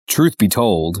Truth be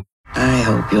told, I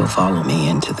hope you'll follow me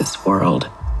into this world,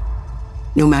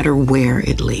 no matter where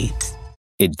it leads.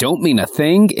 it don't mean a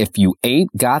thing if you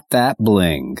ain't got that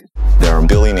bling. There are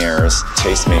billionaires,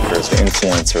 tastemakers,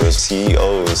 influencers,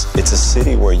 CEOs. It's a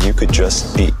city where you could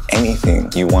just be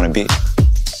anything you want to be.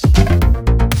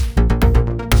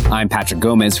 I'm Patrick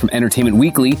Gomez from Entertainment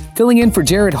Weekly, filling in for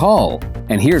Jared Hall.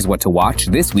 And here's what to watch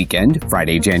this weekend,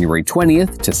 Friday, January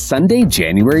 20th to Sunday,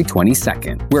 January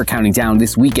 22nd. We're counting down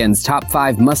this weekend's top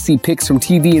 5 must-see picks from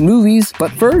TV and movies,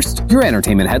 but first, your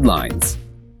entertainment headlines.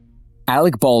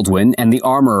 Alec Baldwin and the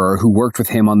armorer who worked with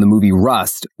him on the movie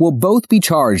Rust will both be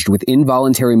charged with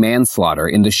involuntary manslaughter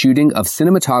in the shooting of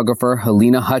cinematographer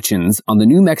Helena Hutchins on the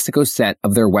New Mexico set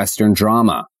of their Western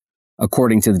drama.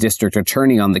 According to the district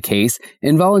attorney on the case,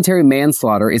 involuntary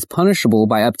manslaughter is punishable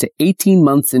by up to 18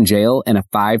 months in jail and a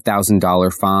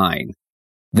 $5,000 fine.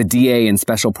 The DA and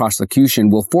special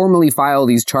prosecution will formally file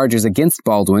these charges against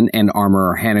Baldwin and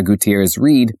armorer Hannah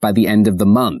Gutierrez-Reed by the end of the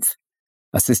month.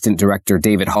 Assistant Director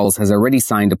David Hulse has already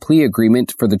signed a plea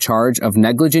agreement for the charge of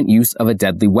negligent use of a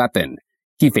deadly weapon.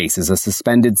 He faces a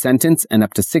suspended sentence and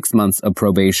up to 6 months of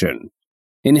probation.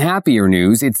 In happier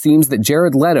news, it seems that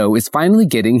Jared Leto is finally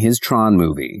getting his Tron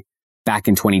movie. Back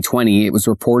in 2020, it was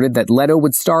reported that Leto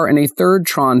would star in a third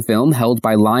Tron film held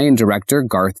by Lion director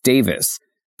Garth Davis.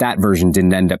 That version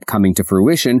didn't end up coming to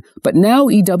fruition, but now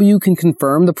EW can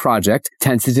confirm the project,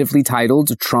 tentatively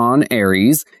titled Tron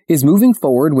Ares, is moving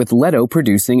forward with Leto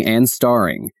producing and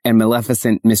starring, and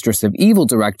Maleficent Mistress of Evil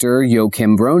director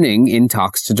Joachim Bröning in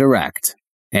talks to direct.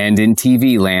 And in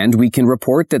TV land, we can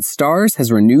report that Starz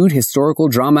has renewed historical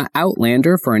drama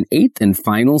Outlander for an 8th and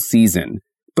final season.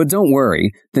 But don't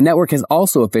worry, the network has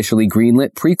also officially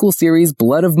greenlit prequel series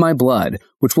Blood of My Blood,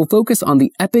 which will focus on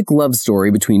the epic love story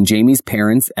between Jamie's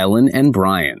parents, Ellen and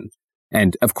Brian.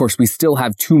 And, of course, we still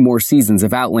have 2 more seasons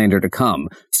of Outlander to come,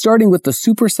 starting with the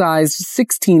supersized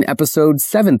 16-episode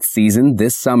 7th season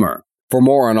this summer. For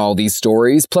more on all these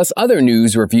stories, plus other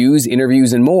news, reviews,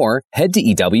 interviews, and more, head to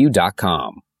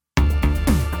EW.com.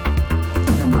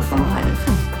 Number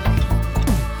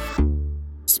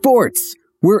 5. Sports.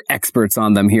 We're experts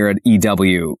on them here at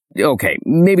EW. Okay,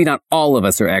 maybe not all of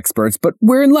us are experts, but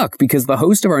we're in luck because the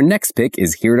host of our next pick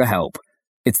is here to help.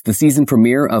 It's the season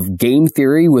premiere of Game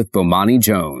Theory with Bomani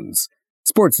Jones.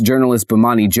 Sports journalist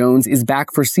Bomani Jones is back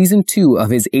for season 2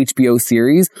 of his HBO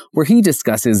series, where he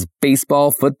discusses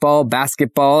baseball, football,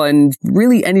 basketball, and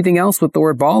really anything else with the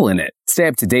word ball in it. Stay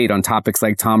up to date on topics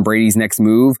like Tom Brady's next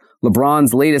move,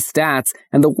 LeBron's latest stats,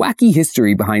 and the wacky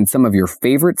history behind some of your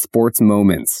favorite sports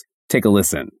moments. Take a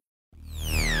listen.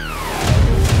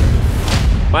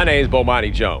 My name's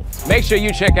Bomani Jones. Make sure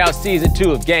you check out season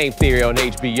 2 of Game Theory on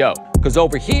HBO, because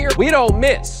over here, we don't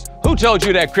miss. Who told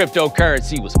you that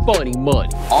cryptocurrency was funny money?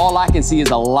 All I can see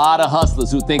is a lot of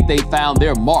hustlers who think they found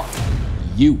their mark.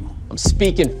 You. I'm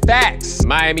speaking facts.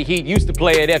 Miami Heat used to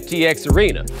play at FTX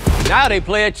Arena. Now they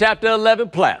play at Chapter 11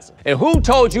 Plaza. And who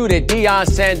told you that Deion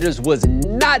Sanders was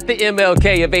not the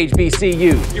MLK of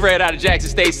HBCU? He ran out of Jackson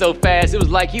State so fast, it was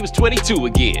like he was 22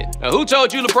 again. Now who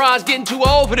told you LeBron's getting too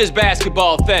old for this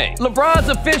basketball thing? LeBron's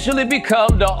officially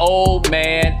become the old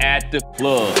man at the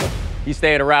club. He's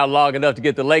staying around long enough to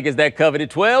get the Lakers that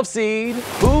coveted 12 seed.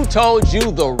 Who told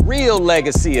you the real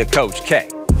legacy of Coach K?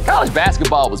 College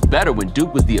basketball was better when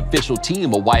Duke was the official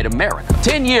team of white America.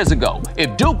 10 years ago,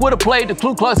 if Duke would have played the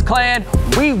Ku Klux Klan,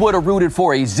 we would have rooted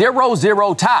for a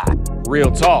 0-0 tie.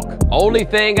 Real talk. Only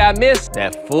thing I missed,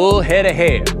 that full head of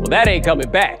hair. Well, that ain't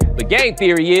coming back. The game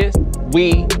theory is,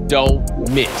 we don't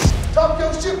miss. Talk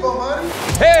your shit, Bomani.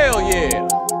 Hell yeah!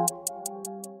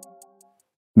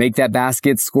 Make that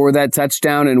basket, score that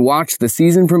touchdown, and watch the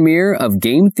season premiere of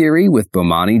Game Theory with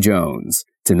Bomani Jones.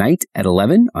 Tonight at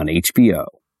 11 on HBO.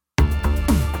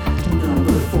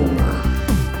 Number 4.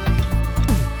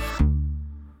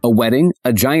 A wedding,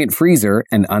 a giant freezer,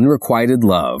 and unrequited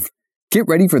love. Get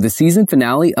ready for the season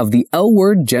finale of the L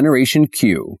Word Generation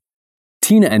Q.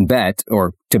 Tina and Bet,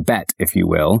 or Tibet if you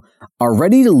will, are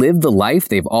ready to live the life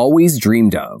they've always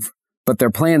dreamed of. But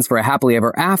their plans for a happily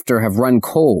ever after have run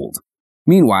cold.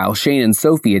 Meanwhile, Shane and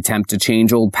Sophie attempt to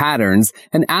change old patterns,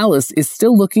 and Alice is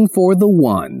still looking for the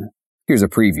one. Here's a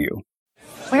preview.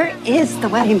 Where is the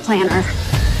wedding planner?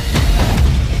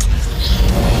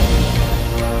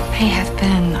 They have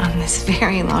been on this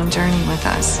very long journey with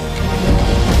us.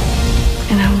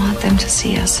 And I want them to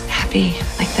see us happy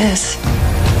like this.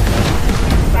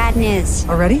 Bad news.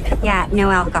 Already? Yeah,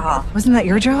 no alcohol. Wasn't that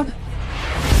your job?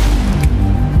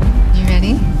 You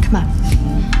ready? Come on.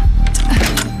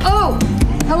 Oh!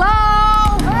 Hello!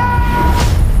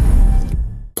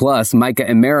 Plus, Micah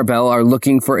and Maribel are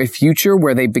looking for a future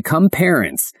where they become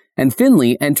parents. and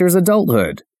Finley enters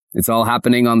adulthood. It's all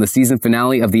happening on the season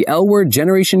finale of the L Word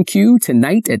Generation Q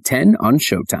tonight at 10 on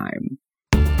Showtime.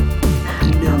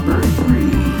 Number 3.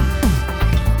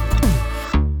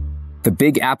 The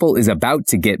Big Apple is about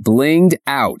to get blinged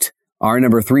out. Our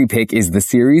number 3 pick is the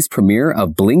series premiere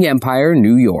of Bling Empire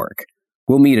New York.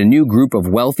 We'll meet a new group of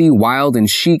wealthy, wild, and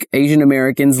chic Asian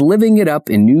Americans living it up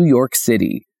in New York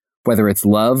City. Whether it's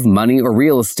love, money, or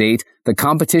real estate, the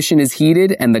competition is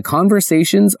heated and the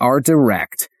conversations are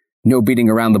direct. No beating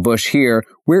around the bush here.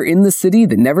 We're in the city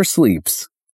that never sleeps.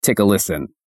 Take a listen.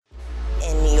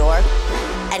 In New York,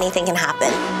 anything can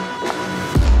happen.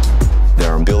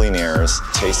 There are billionaires,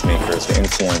 tastemakers,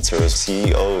 influencers,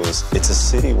 CEOs. It's a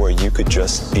city where you could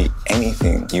just be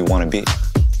anything you want to be.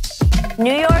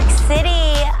 New York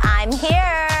City, I'm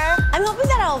here. I'm hoping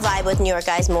that I'll vibe with New York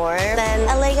guys more than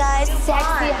LA guys.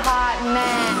 Sexy, hot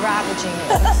men ravaging you.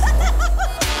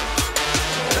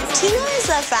 Tina is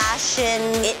a fashion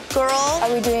it girl.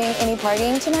 Are we doing any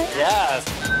partying tonight? Yes.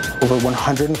 Over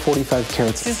 145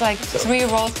 carats. This is like 3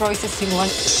 Rolls Royces in one.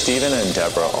 Steven and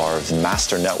Deborah are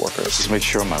master networkers. Just make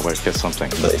sure my wife gets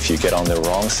something. But if you get on their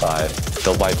wrong side,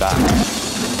 they'll bite back.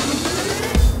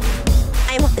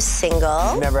 I'm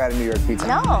single. Never had a New York pizza.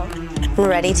 No. I'm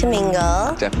ready to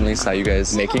mingle. Definitely saw you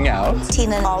guys making out.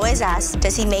 Tina always asks,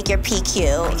 does he make your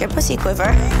PQ? Make your pussy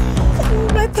quiver?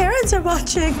 My parents are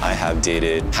watching. I have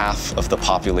dated half of the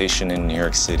population in New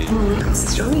York City. Oh, look how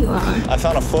strong you are. I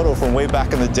found a photo from way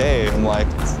back in the day. I'm like,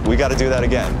 we got to do that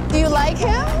again. Do you like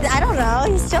him? I don't know.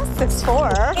 He's still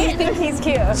 6'4". You think he's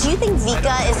cute? Do you think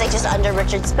Vika is like just under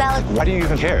Richard Spell? Why do you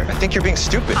even care? I think you're being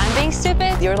stupid. I'm being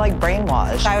stupid? You're like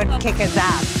brainwashed. I would kick his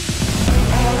ass.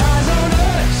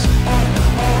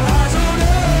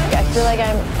 I feel like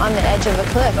I'm on the edge of a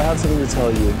cliff. I have something to tell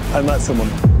you. I met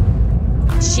someone.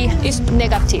 She is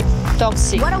negative,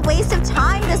 toxic. What a waste of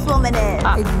time this woman is.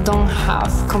 I don't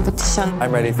have competition.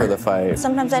 I'm ready for the fight.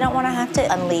 Sometimes I don't want to have to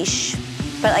unleash,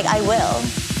 but like I will.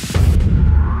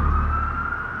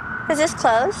 Is this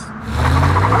close?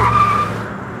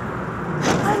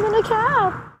 I'm in a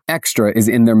cab. Extra is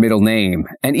in their middle name,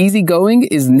 and easygoing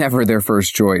is never their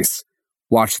first choice.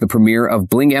 Watch the premiere of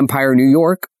Bling Empire New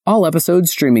York, all episodes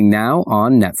streaming now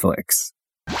on Netflix.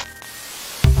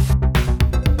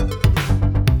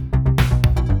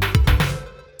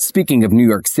 Speaking of New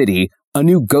York City, a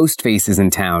new Ghostface is in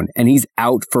town, and he's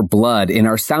out for blood in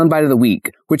our soundbite of the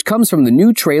week, which comes from the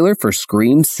new trailer for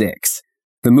Scream 6.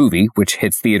 The movie, which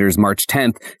hits theaters March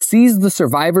 10th, sees the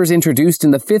survivors introduced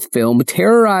in the 5th film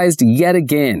terrorized yet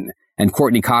again, and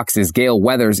Courtney Cox's Gale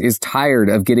Weathers is tired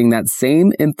of getting that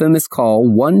same infamous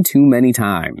call one too many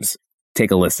times.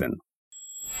 Take a listen.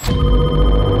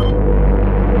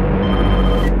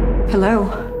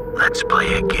 Hello. Let's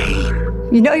play a game.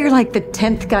 You know you're like the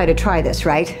 10th guy to try this,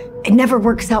 right? It never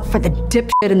works out for the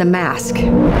dipshit in the mask.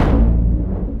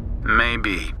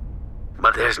 Maybe.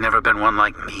 But there's never been one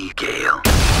like me, Gale.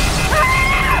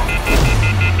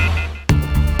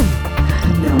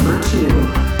 Number 2.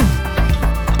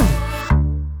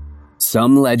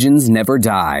 Some legends never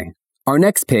die. Our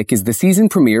next pick is the season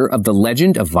premiere of The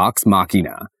Legend of Vox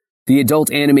Machina. The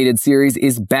adult animated series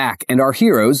is back, and our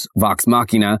heroes, Vox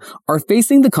Machina, are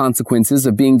facing the consequences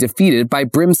of being defeated by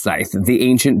Brimscythe, the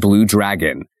ancient blue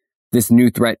dragon. This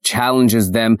new threat challenges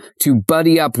them to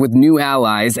buddy up with new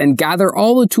allies and gather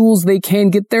all the tools they can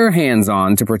get their hands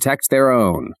on to protect their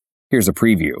own. Here's a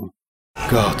preview.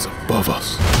 Gods above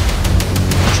us.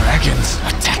 Dragons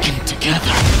attacking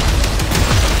together.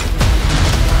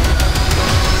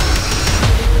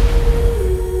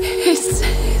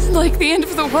 It's like the end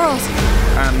of the world.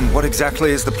 And what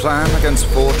exactly is the plan against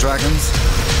 4 dragons?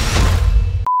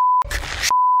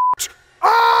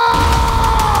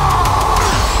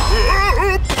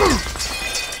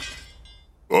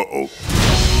 Uh-oh.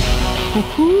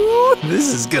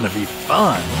 This is gonna be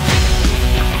fun.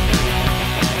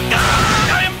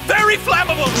 I am very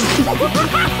flammable!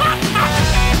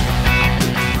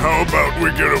 How about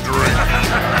we get a drink?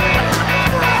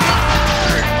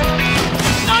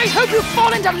 I hope you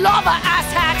fall into lava,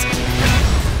 asshat!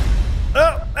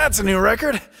 Oh, that's a new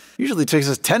record. Usually takes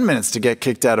us 10 minutes to get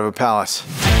kicked out of a palace.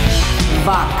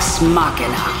 Vox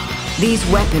Machina. These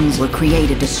weapons were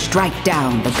created to strike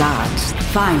down the gods.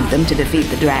 Find them to defeat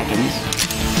the dragons.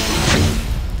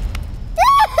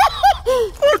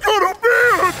 I got a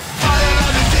beard!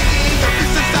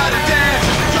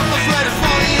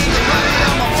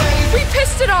 We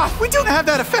pissed it off! We don't have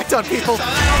that effect on people.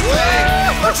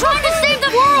 We're trying to save the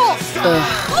world!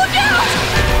 Look out!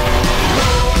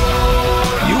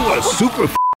 You are super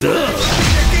f***ed up.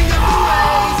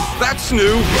 That's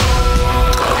new.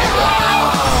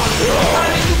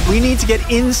 We need to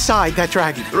get inside that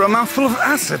dragon. They're a mouthful of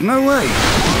acid, no way.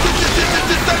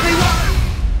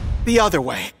 The other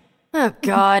way. Oh,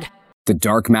 God. The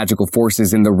dark magical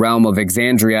forces in the realm of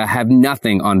Exandria have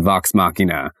nothing on Vox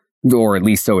Machina, or at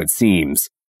least so it seems.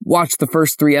 Watch the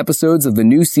first 3 episodes of the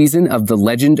new season of The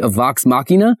Legend of Vox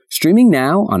Machina, streaming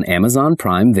now on Amazon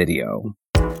Prime Video.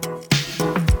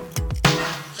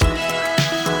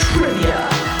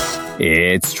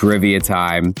 It's trivia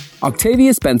time.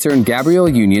 Octavia Spencer and Gabrielle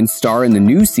Union star in the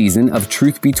new season of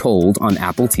Truth Be Told on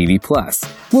Apple TV+.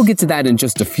 We'll get to that in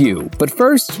just a few, but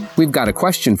first, we've got a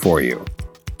question for you.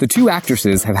 The two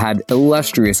actresses have had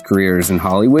illustrious careers in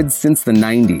Hollywood since the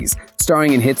 90s,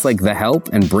 starring in hits like The Help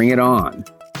and Bring It On.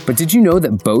 But did you know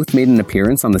that both made an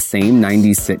appearance on the same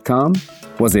 90s sitcom?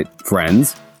 Was it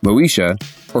Friends, Moesha,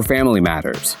 or Family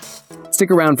Matters?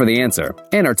 Stick around for the answer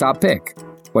and our top pick.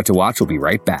 What to Watch will be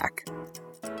right back.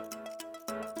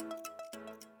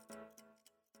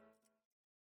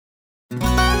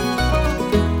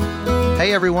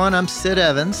 Hey everyone, I'm Sid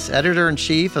Evans,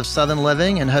 editor-in-chief of Southern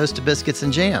Living and host of Biscuits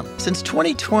and Jam. Since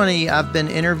 2020, I've been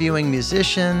interviewing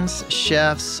musicians,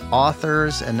 chefs,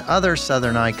 authors, and other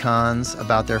Southern icons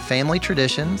about their family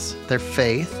traditions, their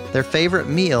faith, their favorite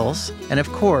meals, and of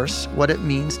course, what it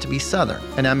means to be Southern.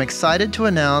 And I'm excited to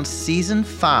announce Season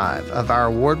 5 of our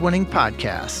award-winning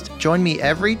podcast. Join me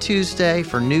every Tuesday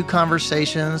for new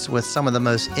conversations with some of the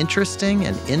most interesting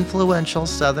and influential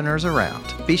Southerners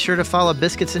around. Be sure to follow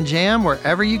Biscuits and Jam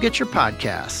wherever you get your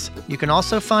podcasts. You can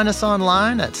also find us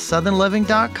online at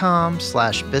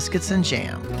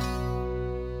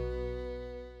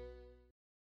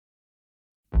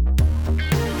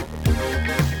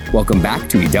southernliving.com/biscuitsandjam. Welcome back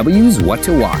to EW's What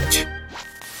to Watch.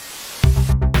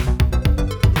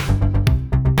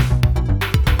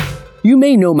 You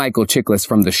may know Michael Chiklis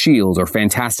from The Shield or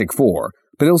Fantastic Four,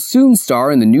 but he'll soon star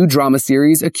in the new drama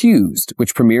series Accused,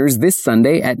 which premieres this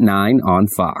Sunday at 9 on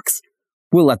Fox.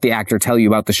 We'll let the actor tell you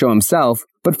about the show himself,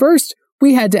 but first,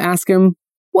 we had to ask him,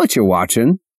 what you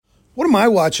watching? What am I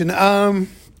watching?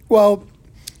 Well,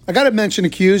 I got to mention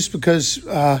Accused because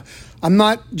I'm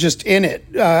not just in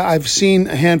it. I've seen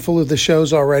a handful of the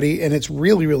shows already, and it's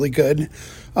really, really good.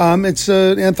 It's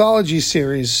an anthology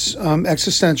series,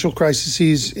 existential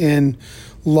crises in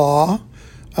law.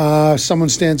 Someone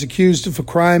stands accused of a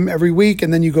crime every week,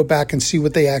 and then you go back and see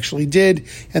what they actually did,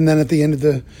 and then at the end of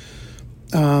the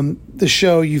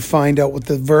show, you find out what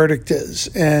the verdict is.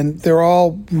 And they're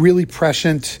all really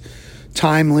prescient,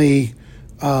 timely,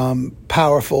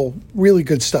 powerful, really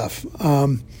good stuff.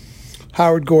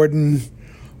 Howard Gordon,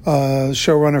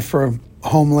 showrunner for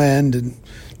Homeland, and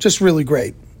just really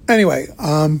great. Anyway,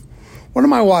 what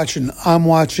am I watching? I'm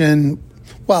watching,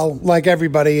 well, like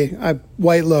everybody,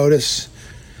 White Lotus,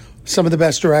 some of the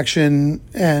best direction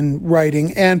and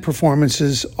writing and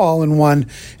performances all in one.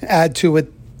 Add to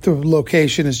it, the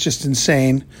location is just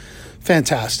insane.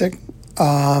 Fantastic.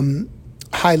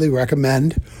 Highly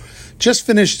recommend. Just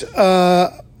finished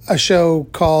a show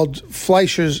called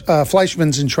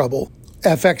Fleischman's in Trouble.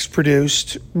 FX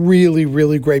produced. Really,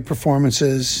 really great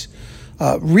performances.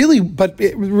 Really what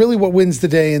wins the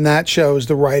day in that show is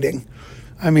the writing.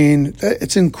 I mean,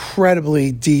 it's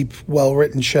incredibly deep,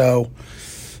 well-written show,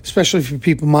 especially for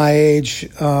people my age,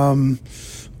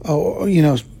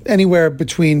 anywhere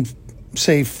between,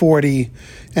 say, 40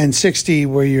 and 60,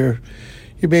 where you're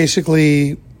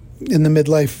basically in the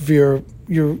midlife of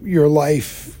your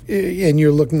life, and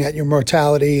you're looking at your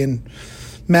mortality and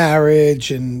marriage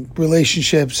and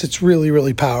relationships. It's really,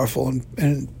 really powerful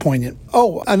and poignant.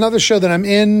 Oh, another show that I'm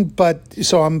in,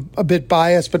 so I'm a bit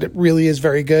biased, but it really is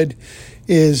very good,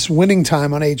 is Winning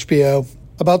Time on HBO,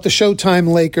 about the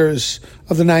Showtime Lakers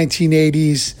of the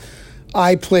 1980s.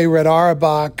 I play Red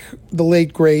Auerbach, the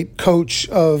late, great coach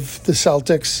of the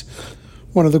Celtics,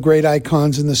 one of the great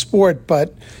icons in the sport,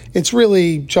 but it's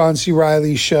really John C.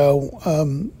 Reilly's show.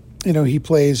 He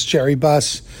plays Jerry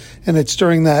Buss, and it's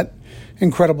during that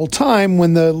incredible time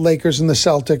when the Lakers and the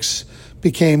Celtics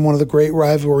became one of the great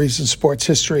rivalries in sports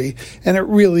history. And it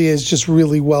really is just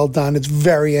really well done. It's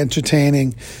very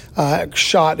entertaining,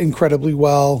 shot incredibly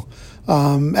well.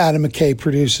 Adam McKay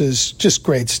produces, just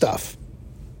great stuff.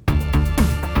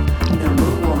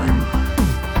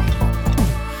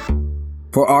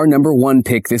 For our number 1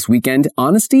 pick this weekend,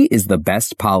 honesty is the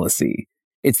best policy.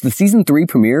 It's the season 3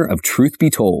 premiere of Truth Be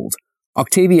Told.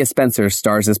 Octavia Spencer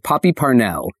stars as Poppy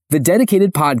Parnell, the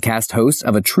dedicated podcast host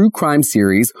of a true crime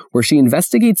series where she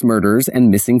investigates murders and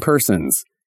missing persons.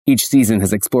 Each season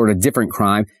has explored a different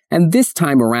crime, and this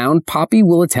time around, Poppy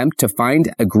will attempt to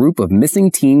find a group of missing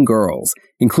teen girls,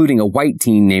 including a white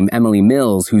teen named Emily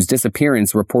Mills, whose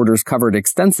disappearance reporters covered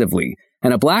extensively,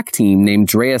 and a black teen named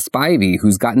Drea Spivey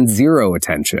who's gotten zero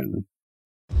attention.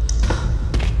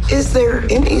 Is there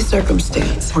any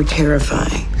circumstance more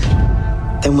terrifying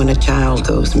than when a child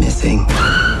goes missing?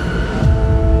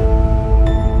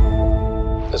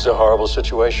 It's a horrible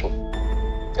situation.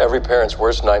 Every parent's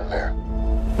worst nightmare.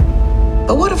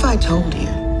 But what if I told you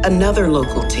another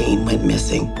local teen went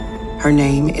missing? Her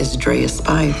name is Drea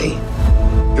Spivey.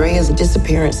 Drea's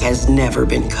disappearance has never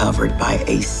been covered by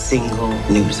a single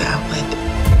news outlet.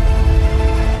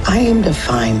 I aim to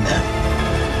find them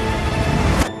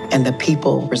and the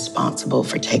people responsible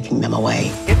for taking them away.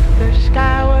 If the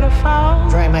sky were to fall,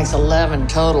 Drea makes 11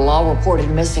 total, all reported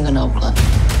missing in Oakland.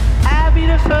 I'd be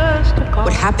the first to call.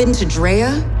 What happened to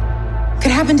Drea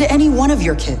could happen to any one of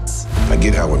your kids. I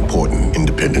get how important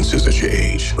independence is at your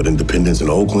age, but independence in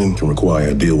Oakland can require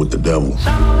a deal with the devil.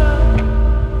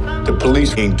 The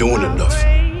police ain't doing enough.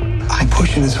 I'm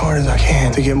pushing as hard as I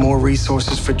can to get more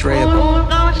resources for Drea.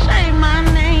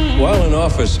 While in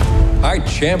office, I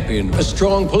championed a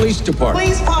strong police department.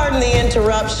 Please pardon the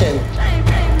interruption.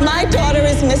 My daughter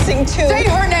is missing too. Say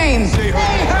her name. Say her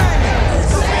name.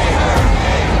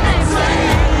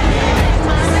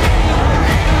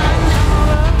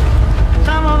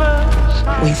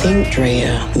 We think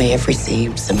Drea may have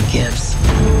received some gifts.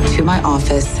 To my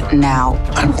office now.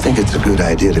 I don't think it's a good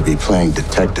idea to be playing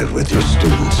detective with your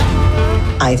students.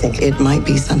 I think it might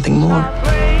be something more.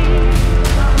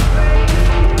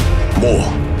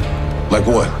 More? Like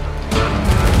what?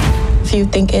 If you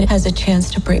think it has a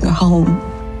chance to bring her home,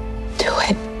 do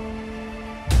it.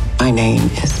 My name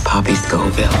is Poppy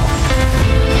Scoville.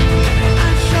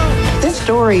 This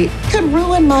story could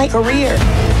ruin my career.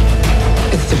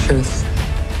 It's the truth,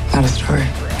 not a story.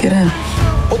 Get in.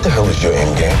 What the hell is your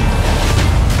end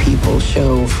game? People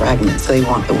show fragments they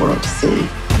want the world to see.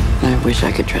 And I wish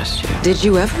I could trust you. Did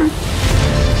you ever?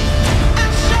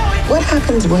 What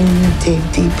happens when you dig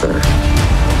deeper?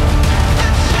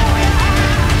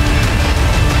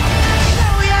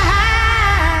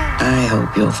 I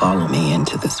hope you'll follow me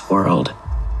into this world,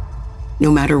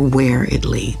 no matter where it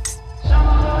leads.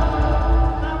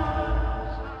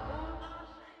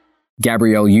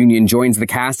 Gabrielle Union joins the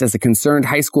cast as a concerned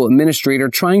high school administrator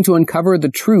trying to uncover the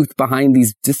truth behind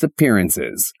these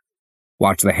disappearances.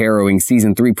 Watch the harrowing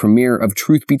season 3 premiere of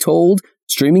Truth Be Told,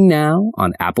 streaming now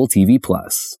on Apple TV+.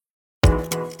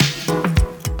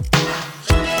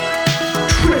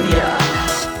 Trivia.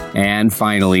 And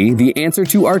finally, the answer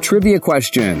to our trivia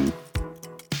question.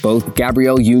 Both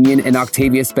Gabrielle Union and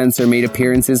Octavia Spencer made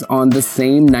appearances on the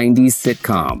same 90s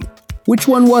sitcom. Which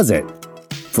one was it?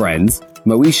 Friends,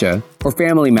 Moesha, or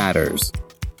Family Matters?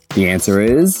 The answer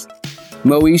is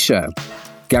Moesha.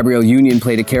 Gabrielle Union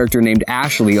played a character named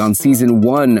Ashley on season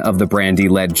 1 of the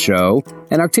Brandy-led show,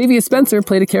 and Octavia Spencer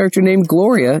played a character named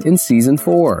Gloria in season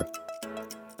 4.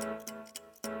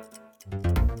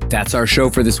 That's our show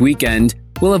for this weekend.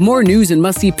 We'll have more news and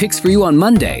must-see picks for you on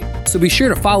Monday, so be sure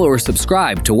to follow or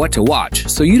subscribe to What to Watch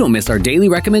so you don't miss our daily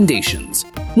recommendations,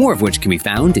 more of which can be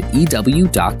found at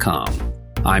EW.com.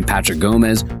 I'm Patrick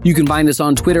Gomez. You can find us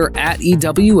on Twitter at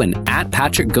EW and at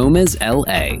Patrick Gomez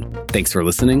LA. Thanks for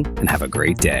listening and have a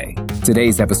great day.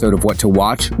 Today's episode of What to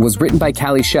Watch was written by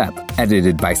Callie Shep,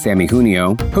 edited by Sammy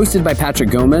Junio, hosted by Patrick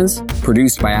Gomez,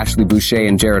 produced by Ashley Boucher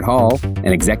and Jared Hall, and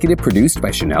executive produced by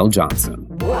Chanel Johnson.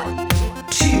 What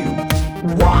to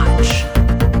watch?